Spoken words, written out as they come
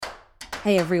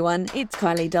Hey everyone, it's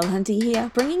Kylie Dulhunty here,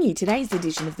 bringing you today's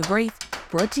edition of The Brief,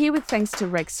 brought to you with thanks to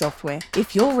Rex Software.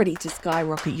 If you're ready to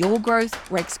skyrocket your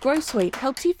growth, Rex Growth Suite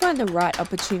helps you find the right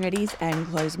opportunities and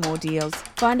close more deals.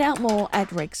 Find out more at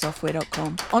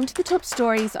rexsoftware.com. On to the top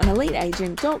stories on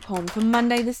eliteagent.com for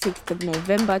Monday the 6th of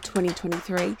November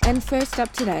 2023. And first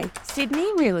up today, Sydney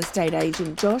real estate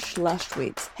agent Josh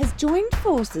Lushwitz has joined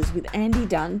forces with Andy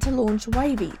Dunn to launch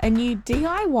Wavy, a new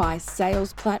DIY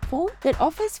sales platform that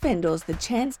offers vendors the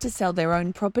chance to sell their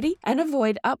own property and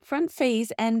avoid upfront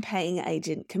fees and paying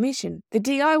agent commission. The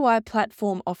DIY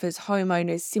platform offers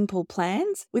homeowners simple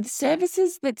plans with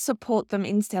services that support them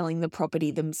in selling the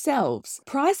property themselves.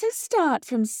 Prices start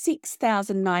from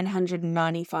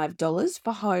 $6,995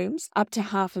 for homes up to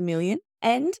 $500,000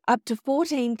 and up to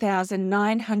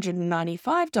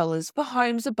 $14,995 for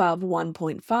homes above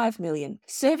 $1.5 million.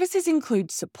 Services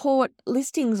include support,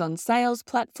 listings on sales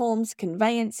platforms,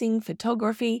 conveyancing,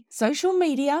 photography, social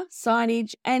media,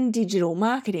 signage, and digital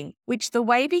marketing, which the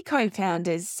Wavy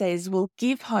co-founders says will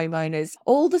give homeowners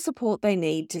all the support they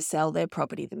need to sell their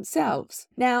property themselves.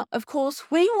 Now, of course,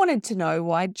 we wanted to know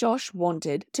why Josh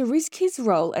wanted to risk his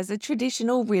role as a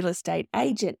traditional real estate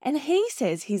agent, and he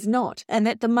says he's not, and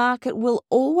that the market will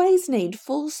always need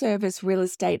full-service real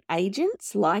estate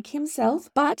agents like himself,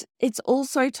 but it's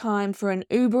also time for an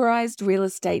Uberized real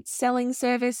estate selling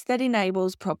service that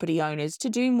enables property owners to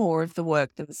do more of the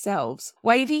work themselves.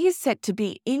 Wavy is set to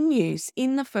be in use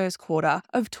in the first quarter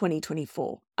of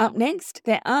 2024. Up next,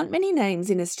 there aren't many names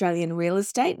in Australian real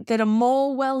estate that are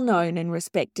more well-known and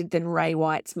respected than Ray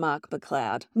White's Mark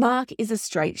McLeod. Mark is a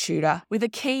straight shooter with a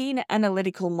keen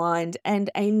analytical mind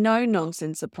and a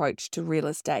no-nonsense approach to real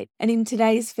estate. And in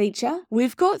today's feature,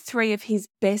 we've got 3 of his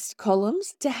best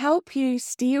columns to help you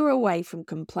steer away from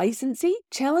complacency,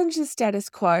 challenge the status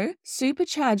quo,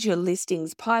 supercharge your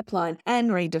listings pipeline, and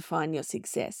redefine your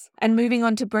success. And moving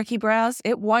on to Brekkie Brows,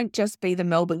 it won't just be the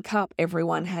Melbourne Cup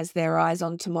everyone has their eyes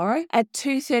on tomorrow. At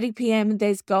 2:30 p.m,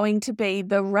 there's going to be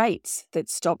the rates that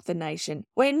stop the nation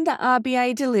when the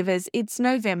RBA delivers its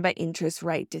November interest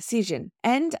rate decision.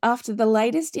 And after the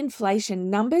latest inflation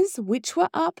numbers, which were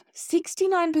up,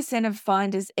 69% of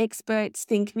Finders experts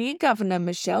think new Governor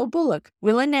Michelle Bullock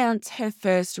will announce her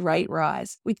first rate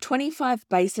rise, with 25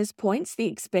 basis points the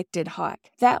expected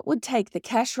hike. That would take the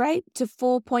cash rate to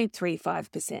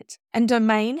 4.35%. And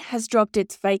Domain has dropped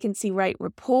its vacancy rate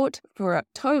report for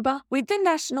October, with the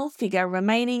national figure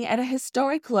remaining at a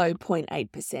historic low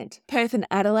 0.8%. Perth and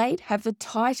Adelaide have the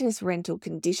tightest rental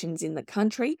conditions in the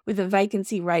country, with a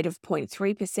vacancy rate of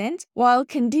 0.3%, while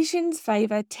conditions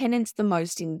favour tenants the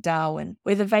most in Darwin,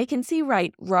 where the vacancy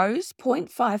rate rose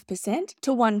 0.5%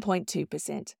 to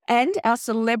 1.2%. And our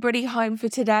celebrity home for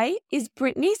today is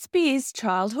Britney Spears'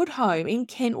 childhood home in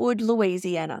Kentwood,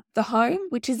 Louisiana. The home,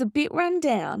 which is a bit run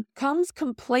down, comes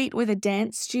complete with a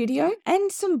dance studio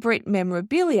and some Brit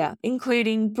memorabilia,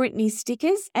 including Britney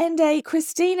stickers and a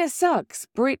Christina Sucks,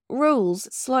 Brit Rules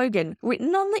slogan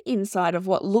written on the inside of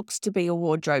what looks to be a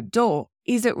wardrobe door.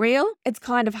 Is it real? It's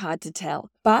kind of hard to tell.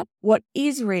 But what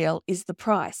is real is the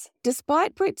price.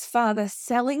 Despite Brit's father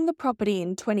selling the property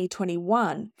in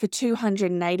 2021 for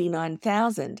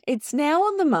 $289,000, it's now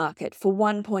on the market for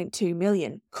 $1.2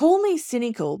 million. Call me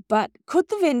cynical, but could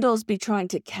the vendors be trying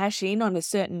to cash in on a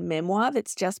certain memoir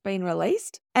that's just been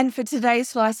released? And for today's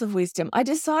Slice of Wisdom, I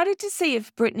decided to see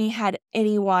if Britney had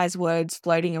any wise words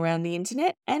floating around the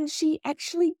internet, and she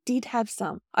actually did have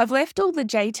some. I've left all the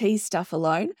JT stuff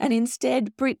alone, and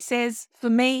instead Brit says, "For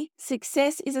me,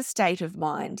 success is a state of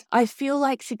mind. I feel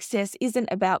like success isn't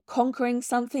about conquering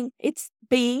something, it's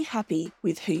being happy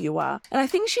with who you are." And I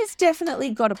think she's definitely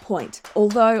got a point,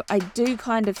 although I do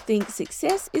kind of think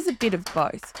success is a bit of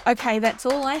both. Okay, that's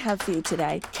all I have for you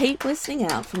today. Keep listening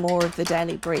out for more of the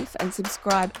Daily Brief and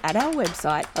subscribe at our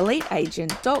website,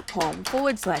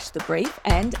 eliteagent.com/the brief.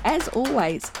 And as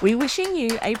always, we're wishing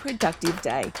you a productive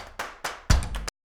day.